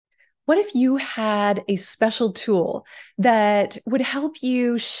What if you had a special tool that would help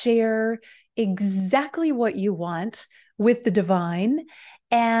you share exactly what you want with the divine?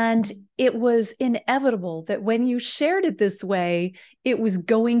 And it was inevitable that when you shared it this way, it was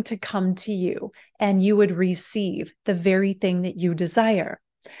going to come to you and you would receive the very thing that you desire.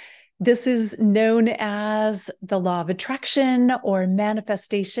 This is known as the law of attraction or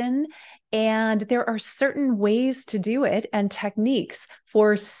manifestation. And there are certain ways to do it and techniques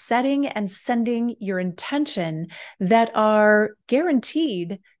for setting and sending your intention that are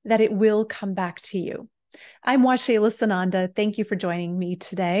guaranteed that it will come back to you. I'm wa-shay-la Sananda. Thank you for joining me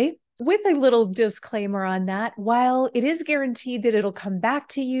today. With a little disclaimer on that, while it is guaranteed that it'll come back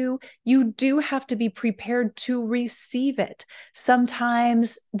to you, you do have to be prepared to receive it.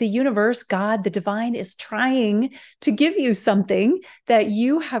 Sometimes the universe, God, the divine, is trying to give you something that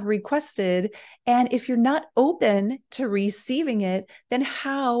you have requested. And if you're not open to receiving it, then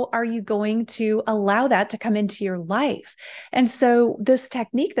how are you going to allow that to come into your life? And so this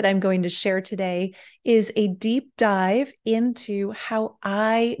technique that I'm going to share today is a deep dive into how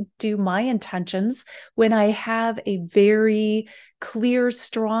I do my intentions when I have a very clear,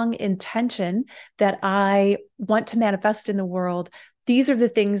 strong intention that I want to manifest in the world. These are the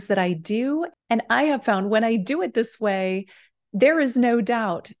things that I do. And I have found when I do it this way, there is no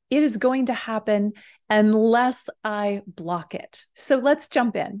doubt it is going to happen unless I block it. So let's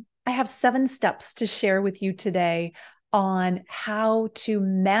jump in. I have 7 steps to share with you today on how to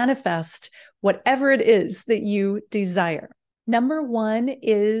manifest whatever it is that you desire. Number 1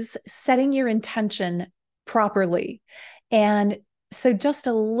 is setting your intention properly. And so just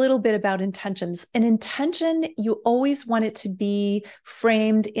a little bit about intentions. An intention, you always want it to be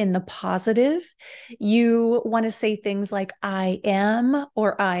framed in the positive. You want to say things like I am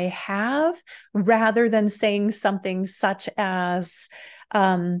or I have, rather than saying something such as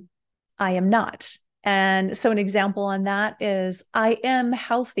I am not. And so an example on that is I am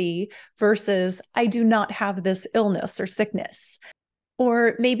healthy versus I do not have this illness or sickness.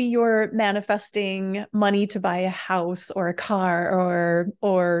 Or maybe you're manifesting money to buy a house or a car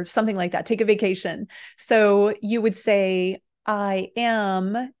or something like that. Take a vacation. So you would say, I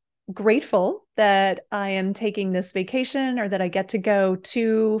am grateful that I am taking this vacation, or that I get to go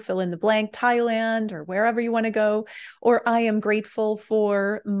to fill in the blank, Thailand or wherever you want to go. Or I am grateful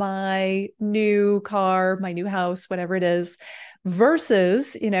for my new car, my new house, whatever it is.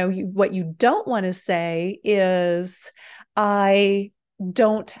 Versus, what you don't want to say is, I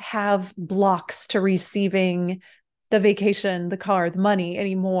don't have blocks to receiving the vacation, the car, the money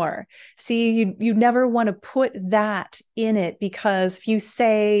anymore. See, you never want to put that in it, because if you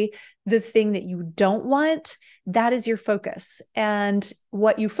say the thing that you don't want, that is your focus. And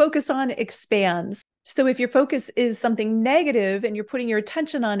what you focus on expands. So if your focus is something negative and you're putting your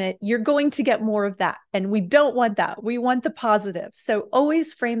attention on it, you're going to get more of that. And we don't want that. We want the positive. So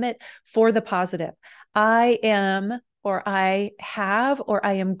always frame it for the positive. I am, or I have, or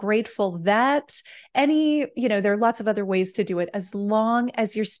I am grateful that there are lots of other ways to do it, as long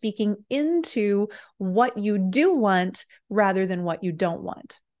as you're speaking into what you do want rather than what you don't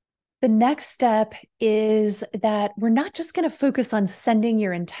want. The next step is that we're not just going to focus on sending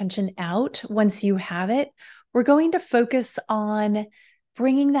your intention out once you have it. We're going to focus on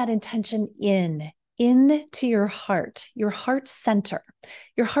bringing that intention into your heart center.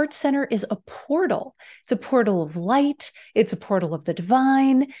 Your heart center is a portal. It's a portal of light. It's a portal of the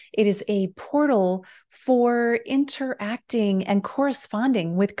divine. It is a portal for interacting and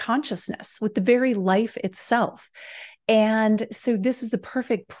corresponding with consciousness, with the very life itself. And so this is the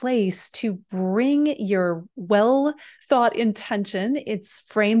perfect place to bring your well thought intention. It's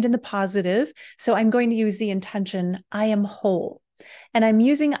framed in the positive. So I'm going to use the intention, I am whole. And I'm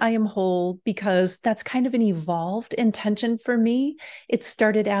using I am whole because that's kind of an evolved intention for me. It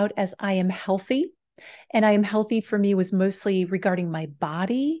started out as I am healthy. And I am healthy for me was mostly regarding my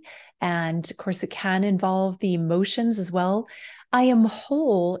body. And of course, it can involve the emotions as well. I am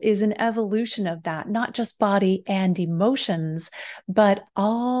whole is an evolution of that, not just body and emotions, but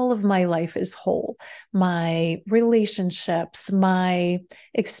all of my life is whole. My relationships, my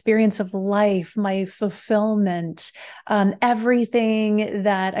experience of life, my fulfillment, everything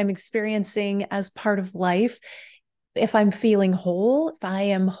that I'm experiencing as part of life. If I'm feeling whole, if I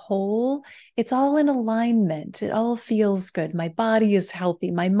am whole, it's all in alignment. It all feels good. My body is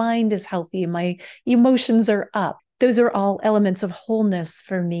healthy. My mind is healthy. My emotions are up. Those are all elements of wholeness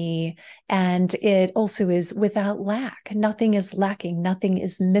for me. And it also is without lack. Nothing is lacking. Nothing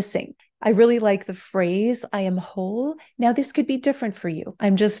is missing. I really like the phrase, I am whole. Now, this could be different for you.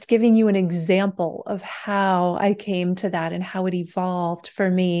 I'm just giving you an example of how I came to that and how it evolved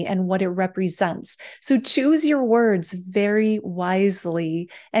for me and what it represents. So choose your words very wisely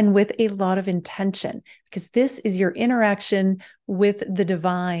and with a lot of intention, because this is your interaction with the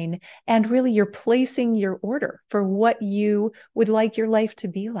divine. And really, you're placing your order for what you would like your life to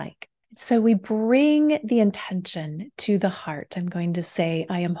be like. So we bring the intention to the heart. I'm going to say,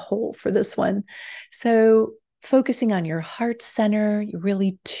 I am whole for this one. So focusing on your heart center, you're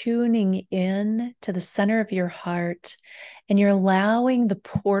really tuning in to the center of your heart, and you're allowing the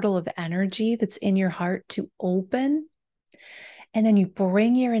portal of energy that's in your heart to open. And then you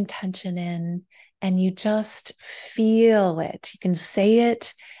bring your intention in and you just feel it. You can say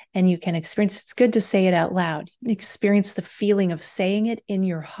it and you can experience, it's good to say it out loud. You can experience the feeling of saying it in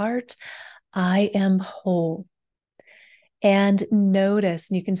your heart. I am whole. And notice,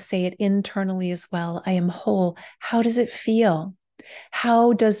 and you can say it internally as well. I am whole. How does it feel?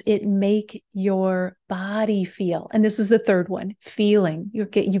 How does it make your body feel? And this is the third one, feeling. You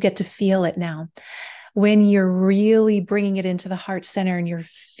get to feel it now. When you're really bringing it into the heart center and you're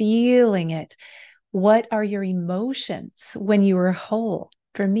feeling it, what are your emotions when you are whole?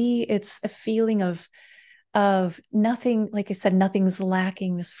 For me, it's a feeling of nothing, like I said, nothing's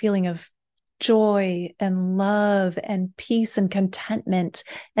lacking, this feeling of joy and love and peace and contentment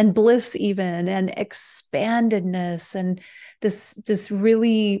and bliss even, and expandedness, and this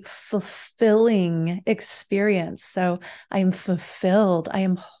really fulfilling experience. So I am fulfilled, I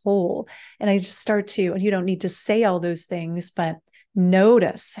am whole. And I just start to, and you don't need to say all those things, but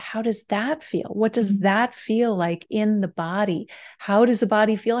notice, how does that feel? What does that feel like in the body? How does the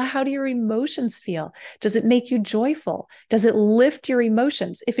body feel? How do your emotions feel? Does it make you joyful? Does it lift your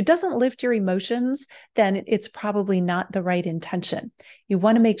emotions? If it doesn't lift your emotions, then it's probably not the right intention. You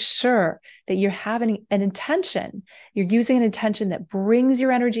want to make sure that you're having an intention. You're using an intention that brings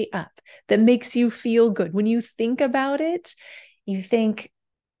your energy up, that makes you feel good. When you think about it, you think,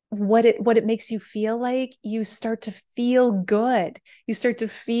 what it makes you feel like, you start to feel good. You start to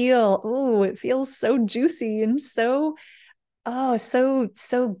feel, oh, it feels so juicy and so, oh, so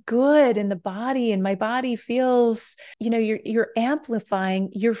good in the body. And my body feels, you're amplifying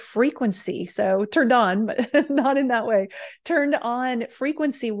your frequency. So turned on, but not in that way. Turned on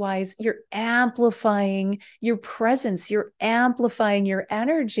frequency wise, you're amplifying your presence, you're amplifying your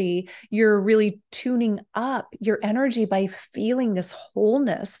energy. You're really tuning up your energy by feeling this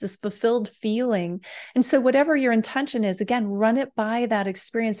wholeness, this fulfilled feeling. And so whatever your intention is, again, run it by that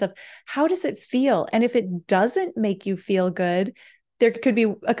experience of how does it feel? And if it doesn't make you feel good, there could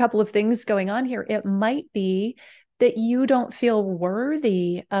be a couple of things going on here. It might be that you don't feel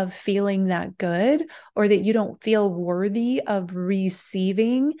worthy of feeling that good, or that you don't feel worthy of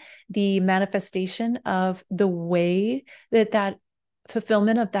receiving the manifestation of the way that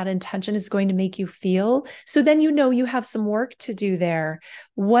fulfillment of that intention is going to make you feel. So then you have some work to do there.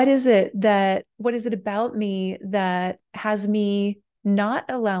 What is it about me that has me not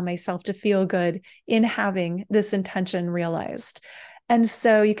allow myself to feel good in having this intention realized? And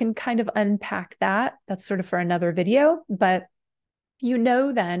so you can kind of unpack that. That's sort of for another video, but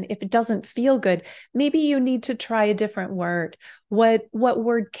then if it doesn't feel good, maybe you need to try a different word. What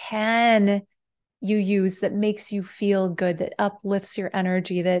word can you use that makes you feel good, that uplifts your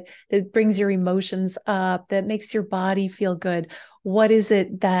energy, that brings your emotions up, that makes your body feel good? What is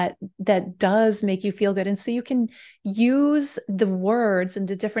it that does make you feel good? And so you can use the words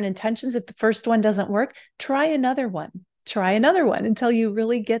into different intentions. If the first one doesn't work, try another one. Try another one until you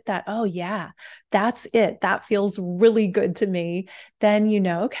really get that, oh yeah, that's it. That feels really good to me. Then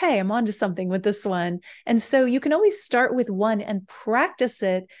okay, I'm onto something with this one. And so you can always start with one and practice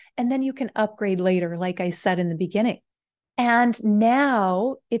it, and then you can upgrade later, like I said in the beginning. And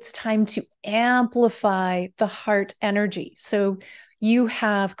now it's time to amplify the heart energy. So you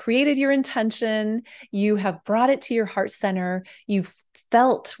have created your intention, you have brought it to your heart center, you've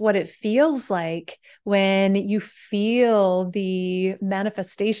felt what it feels like when you feel the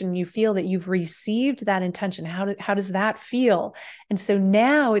manifestation, you feel that you've received that intention. How does that feel? And so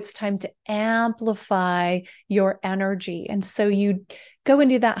now it's time to amplify your energy. And so you go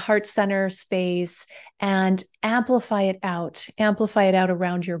into that heart center space and amplify it out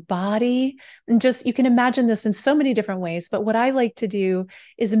around your body. And just, you can imagine this in so many different ways. But what I like to do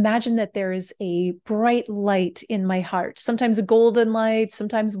is imagine that there is a bright light in my heart, sometimes a golden light,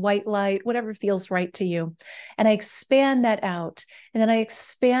 sometimes white light, whatever feels right to you. And I expand that out. And then I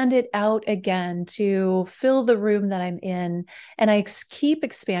expand it out again to fill the room that I'm in. And I keep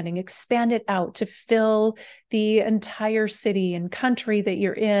expand it out to fill the entire city and country country that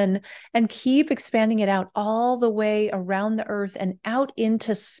you're in, and keep expanding it out all the way around the earth and out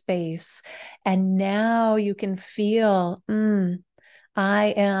into space. And now you can feel,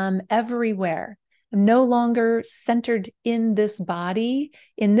 I am everywhere. I'm no longer centered in this body,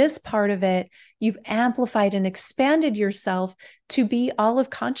 in this part of it. You've amplified and expanded yourself to be all of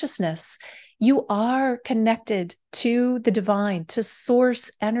consciousness. You are connected to the divine, to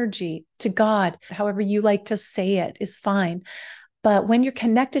source energy, to God. However you like to say it is fine. But when you're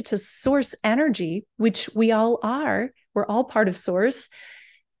connected to source energy, which we all are, we're all part of source,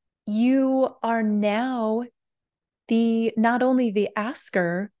 you are now not only the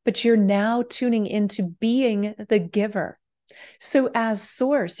asker, but you're now tuning into being the giver. So as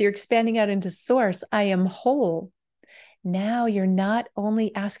source, you're expanding out into source. I am whole. Now you're not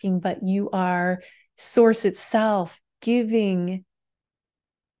only asking, but you are source itself, giving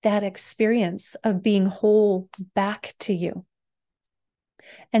that experience of being whole back to you.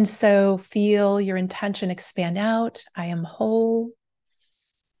 And so feel your intention expand out. I am whole.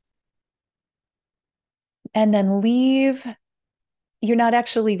 And then leave. You're not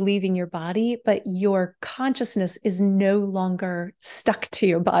actually leaving your body, but your consciousness is no longer stuck to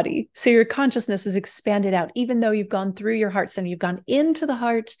your body. So your consciousness is expanded out, even though you've gone through your heart center, you've gone into the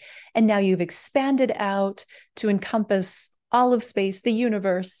heart, and now you've expanded out to encompass all of space, the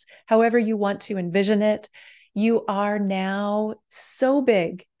universe, however you want to envision it. You are now so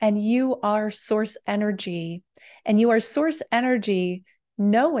big, and you are source energy, and you are source energy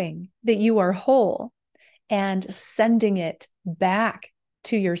knowing that you are whole, and sending it back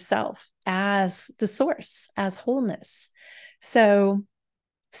to yourself as the source, as wholeness. So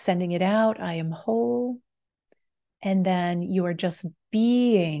sending it out, I am whole. And then you are just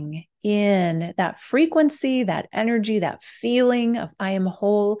being in that frequency, that energy, that feeling of I am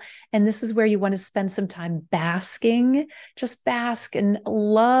whole. And this is where you want to spend some time basking. Just bask and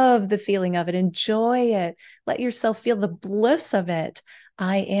love the feeling of it. Enjoy it. Let yourself feel the bliss of it.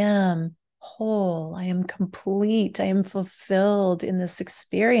 I am whole. I am complete. I am fulfilled in this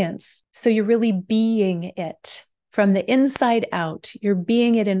experience. So you're really being it from the inside out. You're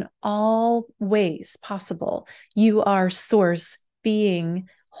being it in all ways possible. You are source being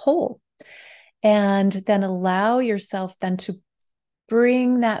whole. And then allow yourself then to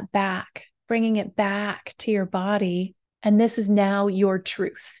bring that back, bringing it back to your body. And this is now your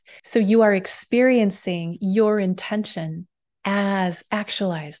truth. So you are experiencing your intention as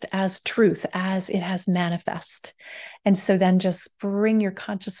actualized, as truth, as it has manifest. And so then just bring your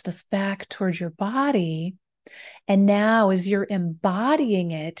consciousness back towards your body. And now as you're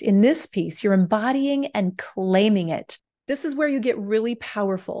embodying it in this piece, you're embodying and claiming it. This is where you get really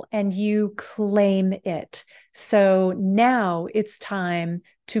powerful and you claim it. So now it's time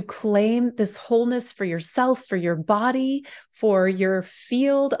to claim this wholeness for yourself, for your body, for your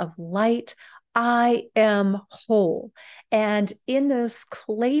field of light. I am whole. And in this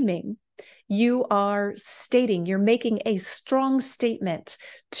claiming, you are stating, you're making a strong statement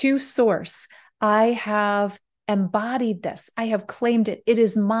to source. I have embodied this. I have claimed it. It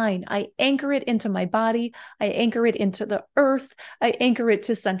is mine. I anchor it into my body. I anchor it into the earth. I anchor it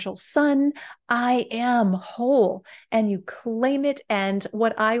to central sun. I am whole. And you claim it. And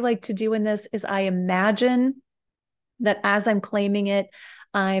what I like to do in this is I imagine that as I'm claiming it,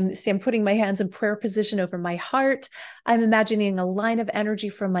 I'm putting my hands in prayer position over my heart. I'm imagining a line of energy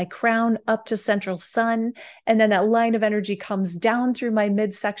from my crown up to central sun. And then that line of energy comes down through my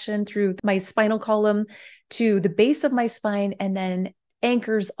midsection, through my spinal column to the base of my spine, and then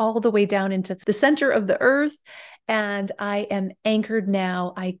anchors all the way down into the center of the earth. And I am anchored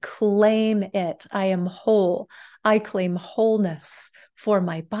now. I claim it. I am whole. I claim wholeness for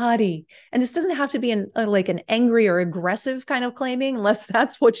my body. And this doesn't have to be like an angry or aggressive kind of claiming, unless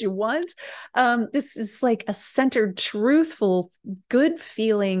that's what you want. This is like a centered, truthful, good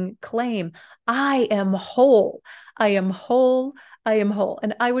feeling claim. I am whole. I am whole. I am whole.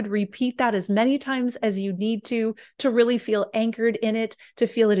 And I would repeat that as many times as you need to really feel anchored in it, to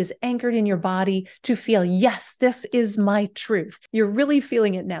feel it is anchored in your body, to feel, yes, this is my truth. You're really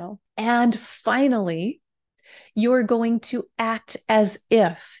feeling it now. And finally, you're going to act as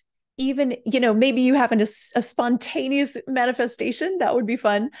if, even, maybe you have a spontaneous manifestation, that would be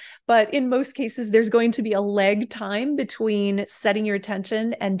fun. But in most cases, there's going to be a lag time between setting your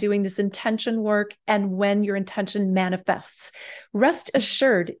intention and doing this intention work and when your intention manifests. Rest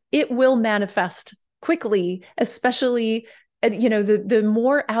assured, it will manifest quickly, especially the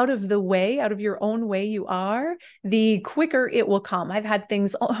more out of the way, out of your own way you are, the quicker it will come. I've had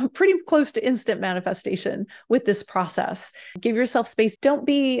things pretty close to instant manifestation with this process. Give yourself space. Don't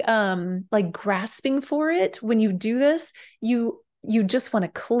be like grasping for it when you do this. You you just want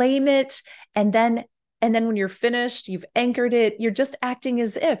to claim it. And then when you're finished, you've anchored it, you're just acting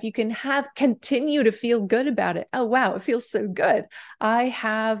as if you can continue to feel good about it. Oh, wow, it feels so good. I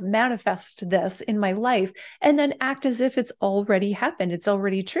have manifested this in my life, and then act as if it's already happened. It's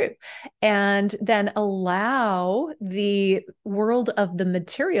already true. And then allow the world of the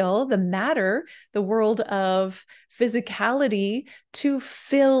material, the matter, the world of physicality to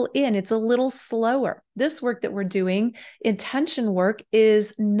fill in. It's a little slower. This work that we're doing, intention work,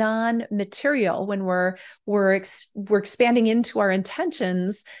 is non-material. When we're expanding into our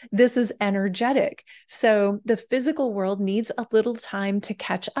intentions, this is energetic. So the physical world needs a little time to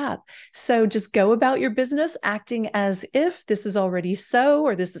catch up. So just go about your business acting as if this is already so,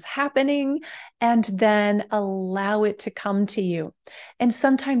 or this is happening, and then allow it to come to you. And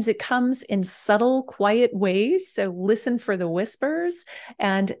sometimes it comes in subtle, quiet ways. So listen for the whispers.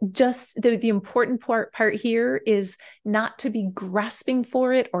 And just the important part here is not to be grasping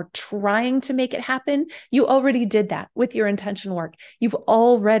for it or trying to make it happen. You already did that with your intention work. You've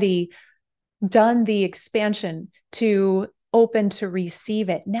already done the expansion to open to receive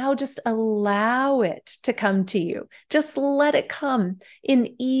it. Now just allow it to come to you. Just let it come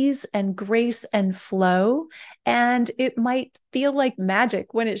in ease and grace and flow. And it might feel like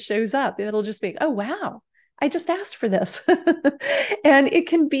magic when it shows up. It'll just be, oh, wow, I just asked for this. And it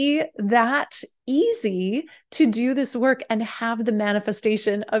can be that easy to do this work and have the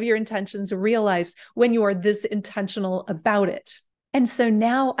manifestation of your intentions realized when you are this intentional about it. And so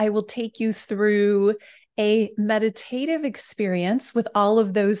now I will take you through a meditative experience with all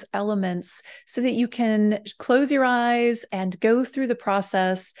of those elements so that you can close your eyes and go through the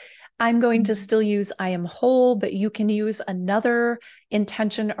process. I'm going to still use I am whole, but you can use another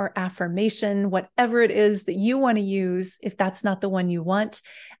intention or affirmation, whatever it is that you want to use, if that's not the one you want,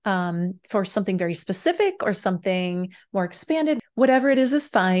 for something very specific or something more expanded. Whatever it is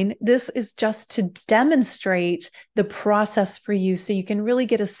fine. This is just to demonstrate the process for you so you can really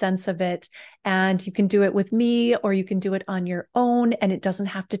get a sense of it. And you can do it with me, or you can do it on your own, and it doesn't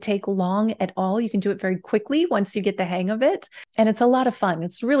have to take long at all. You can do it very quickly once you get the hang of it. And it's a lot of fun.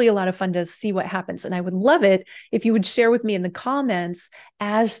 It's really a lot of fun to see what happens. And I would love it if you would share with me in the comments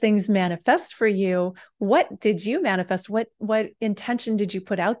as things manifest for you. What did you manifest? What intention did you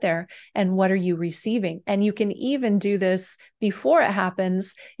put out there? And what are you receiving? And you can even do this before it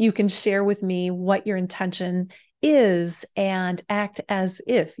happens. You can share with me what your intention is and act as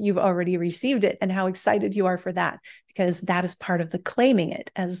if you've already received it and how excited you are for that, because that is part of the claiming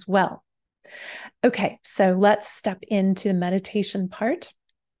it as well. Okay, so let's step into the meditation part.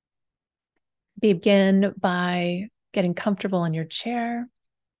 Begin by getting comfortable in your chair,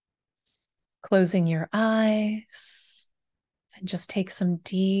 closing your eyes, and just take some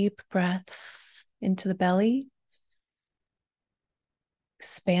deep breaths into the belly,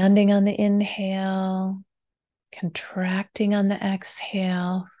 expanding on the inhale, contracting on the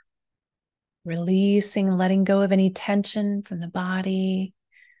exhale, releasing, letting go of any tension from the body,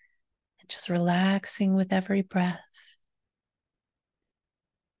 and just relaxing with every breath.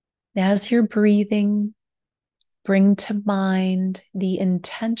 As you're breathing, bring to mind the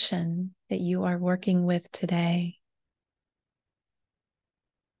intention that you are working with today.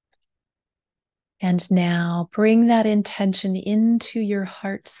 And now bring that intention into your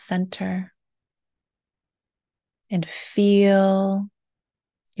heart center and feel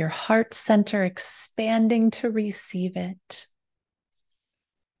your heart center expanding to receive it.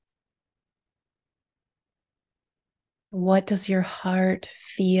 What does your heart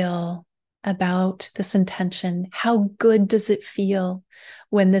feel about this intention? How good does it feel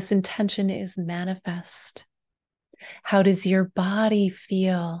when this intention is manifest? How does your body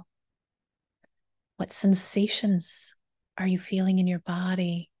feel? What sensations are you feeling in your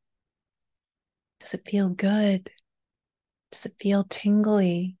body? Does it feel good? Does it feel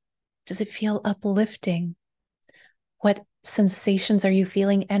tingly? Does it feel uplifting? What sensations are you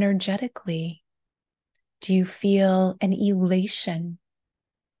feeling energetically? Do you feel an elation?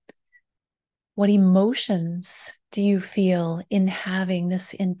 What emotions do you feel in having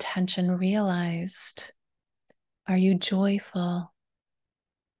this intention realized? Are you joyful?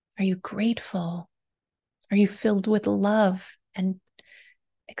 Are you grateful? Are you filled with love and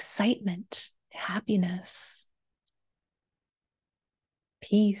excitement, happiness,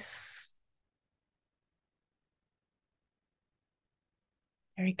 peace?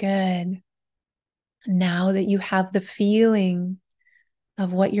 Very good. Now that you have the feeling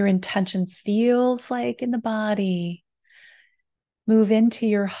of what your intention feels like in the body, move into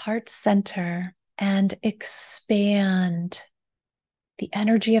your heart center and expand the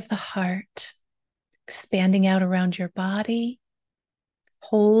energy of the heart, expanding out around your body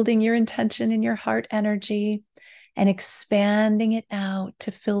holding your intention in your heart energy and expanding it out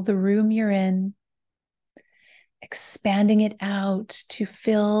to fill the room you're in, expanding it out to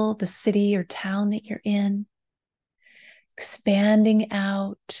fill the city or town that you're in, expanding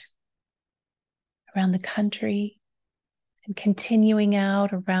out around the country and continuing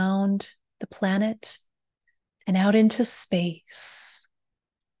out around the planet and out into space.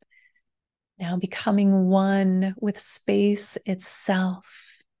 Now becoming one with space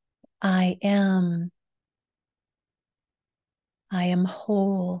itself. I am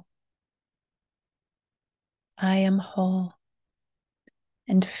whole. I am whole.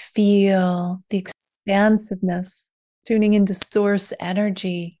 And feel the expansiveness, tuning into source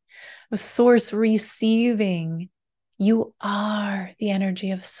energy, of source receiving. You are the energy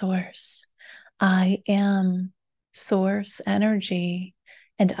of source. I am source energy,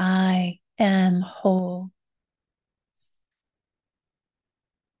 and I am whole.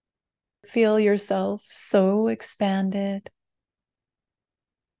 Feel yourself so expanded,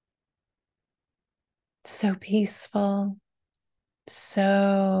 so peaceful,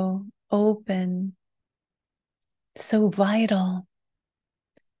 so open, so vital.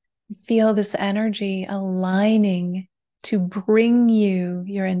 Feel this energy aligning to bring you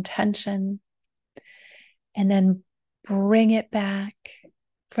your intention, and then bring it back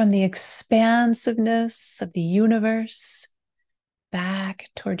from the expansiveness of the universe back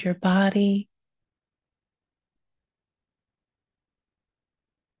toward your body,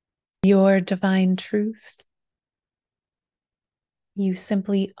 your divine truth. You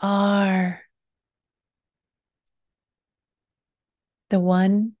simply are the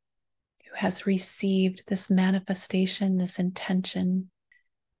one who has received this manifestation, this intention.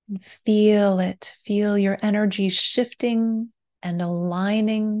 And feel it, feel your energy shifting and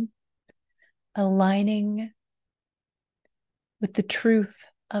aligning with the truth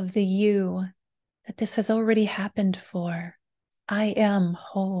of the you that this has already happened for. I am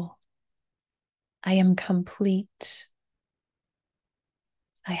whole. I am complete.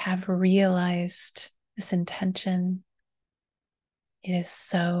 I have realized this intention. It is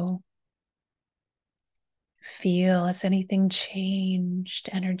so. Feel as anything changed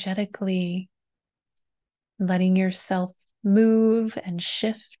energetically, letting yourself move and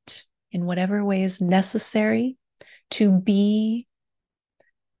shift in whatever way is necessary to be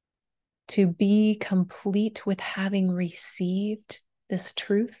complete with having received this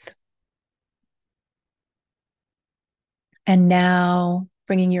truth. And now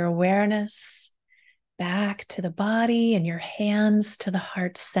bringing your awareness back to the body and your hands to the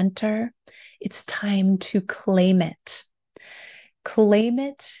heart center. It's time to claim it. Claim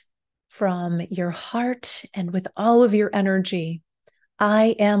it from your heart and with all of your energy.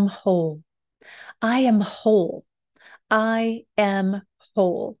 I am whole. I am whole. I am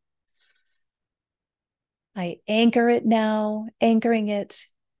whole. I anchor it now, anchoring it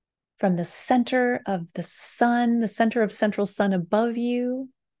from the center of the sun, the center of central sun above you,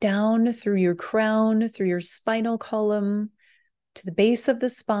 down through your crown, through your spinal column, to the base of the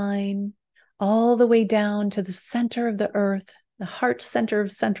spine, all the way down to the center of the earth, the heart center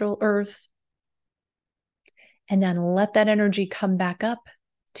of central earth. And then let that energy come back up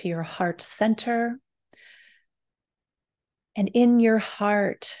to your heart center. And in your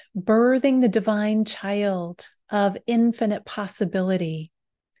heart, birthing the divine child of infinite possibility,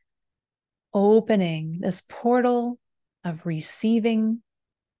 opening this portal of receiving.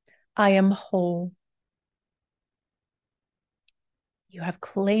 I am whole. You have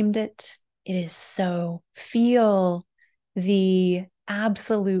claimed it. It is so. Feel the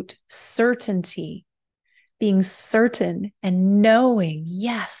absolute certainty, being certain and knowing,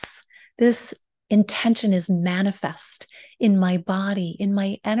 yes, this intention is manifest in my body, in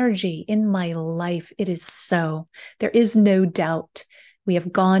my energy, in my life. It is so. There is no doubt. We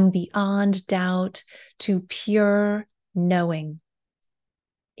have gone beyond doubt to pure knowing.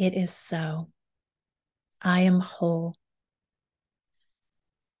 It is so. I am whole.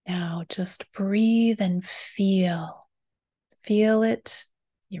 Now just breathe and feel. Feel it,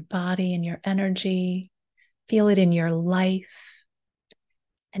 your body and your energy. Feel it in your life.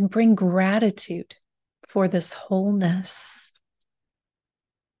 And bring gratitude for this wholeness.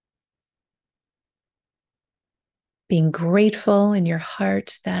 Being grateful in your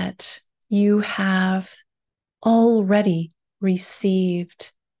heart that you have already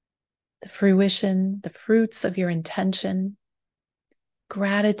received the fruition, the fruits of your intention.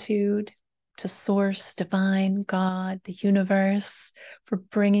 Gratitude to Source, Divine, God, the universe, for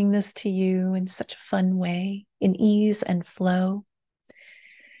bringing this to you in such a fun way, in ease and flow.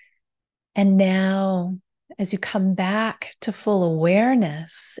 And now, As you come back to full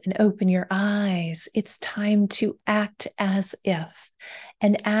awareness and open your eyes, it's time to act as if.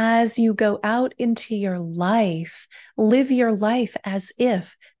 And as you go out into your life, live your life as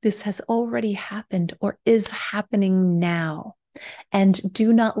if this has already happened or is happening now. And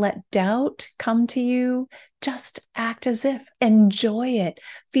do not let doubt come to you. Just act as if. Enjoy it.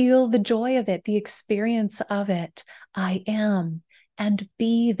 Feel the joy of it, the experience of it. I am, and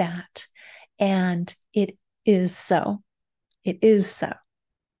be that. And it is so. It is so.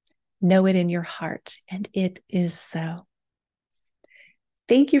 Know it in your heart, and it is so.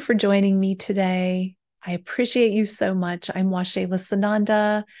 Thank you for joining me today. I appreciate you so much. I'm wa-shay-la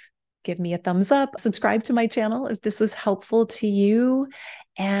Sananda. Give me a thumbs up. Subscribe to my channel if this is helpful to you.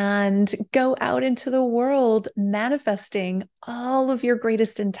 And go out into the world manifesting all of your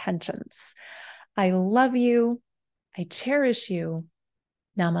greatest intentions. I love you. I cherish you.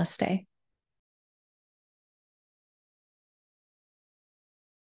 Namaste.